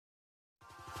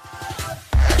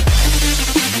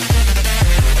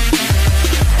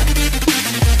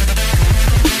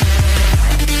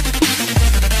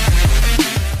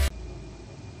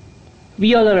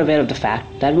We all are aware of the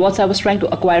fact that WhatsApp was trying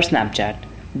to acquire Snapchat,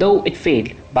 though it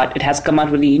failed, but it has come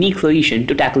out with a unique solution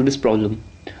to tackle this problem.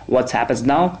 WhatsApp has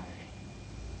now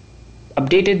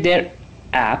updated their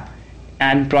app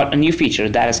and brought a new feature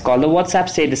that is called the WhatsApp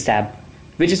Status tab,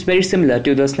 which is very similar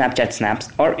to the Snapchat Snaps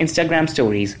or Instagram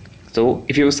Stories. So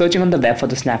if you were searching on the web for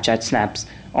the Snapchat Snaps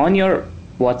on your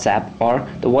WhatsApp or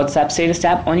the WhatsApp Status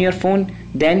tab on your phone,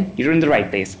 then you're in the right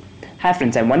place. Hi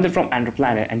friends, I'm Wonder from Android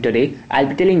Planet, and today I'll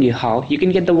be telling you how you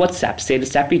can get the WhatsApp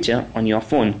Status tab feature on your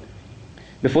phone.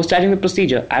 Before starting the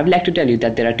procedure, I would like to tell you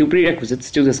that there are two prerequisites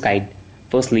to this guide.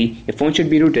 Firstly, your phone should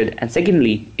be rooted, and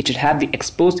secondly, it should have the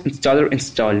Xposed Installer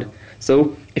installed.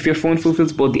 So, if your phone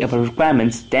fulfills both the above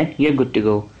requirements, then you're good to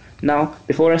go. Now,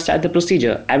 before I start the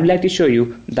procedure, I would like to show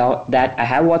you that I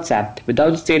have WhatsApp without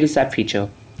the Status tab feature.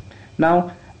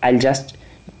 Now, I'll just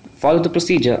follow the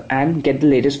procedure and get the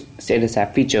latest Status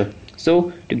app feature.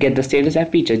 So, to get the Status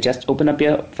app feature, just open up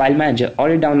your file manager or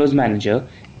your downloads manager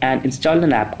and install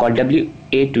an app called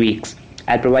W8Weeks.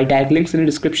 I'll provide direct links in the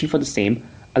description for the same,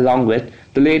 along with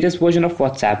the latest version of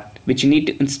WhatsApp which you need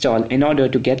to install in order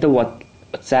to get the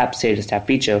WhatsApp Status tab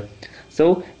feature.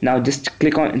 So, now just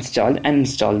click on install and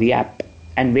install the app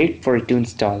and wait for it to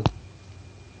install.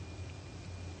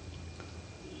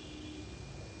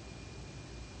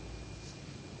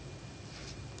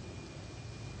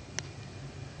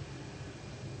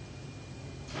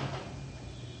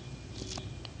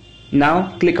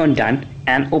 Now click on Done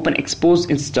and open Xposed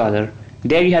Installer.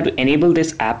 There you have to enable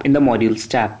this app in the Modules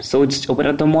tab. So just open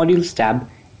up the Modules tab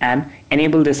and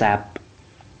enable this app.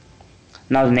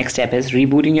 Now the next step is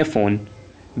rebooting your phone.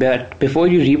 But before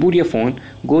you reboot your phone,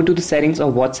 go to the settings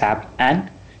of WhatsApp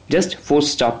and just force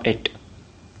stop it.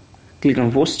 Click on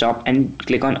force stop and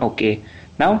click on OK.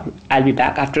 Now I'll be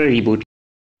back after a reboot.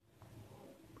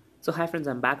 So hi friends,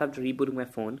 I'm back after rebooting my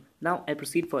phone. Now I'll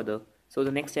proceed further. So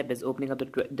the next step is opening up the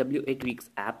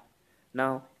W8Weeks app.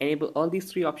 Now enable all these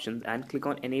three options and click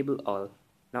on enable all.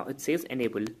 Now it says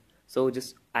enable, so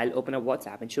I'll open up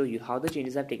WhatsApp and show you how the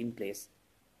changes have taken place.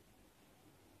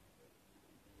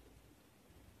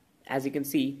 As you can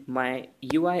see, my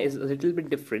UI is a little bit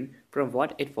different from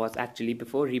what it was actually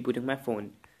before rebooting my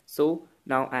phone. So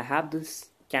now I have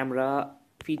this camera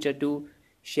feature to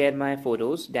share my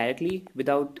photos directly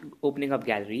without opening up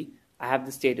gallery. I have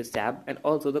the status tab and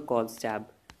also the calls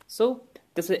tab. So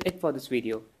this is it for this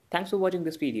video. Thanks for watching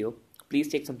this video. Please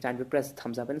take some time to press the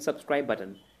thumbs up and subscribe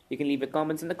button. You can leave your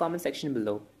comments in the comment section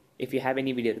below. If you have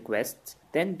any video requests,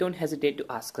 then don't hesitate to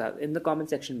ask us in the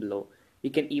comment section below. You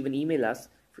can even email us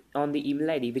on the email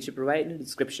ID which is provided in the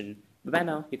description. Bye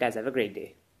now, you guys have a great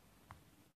day.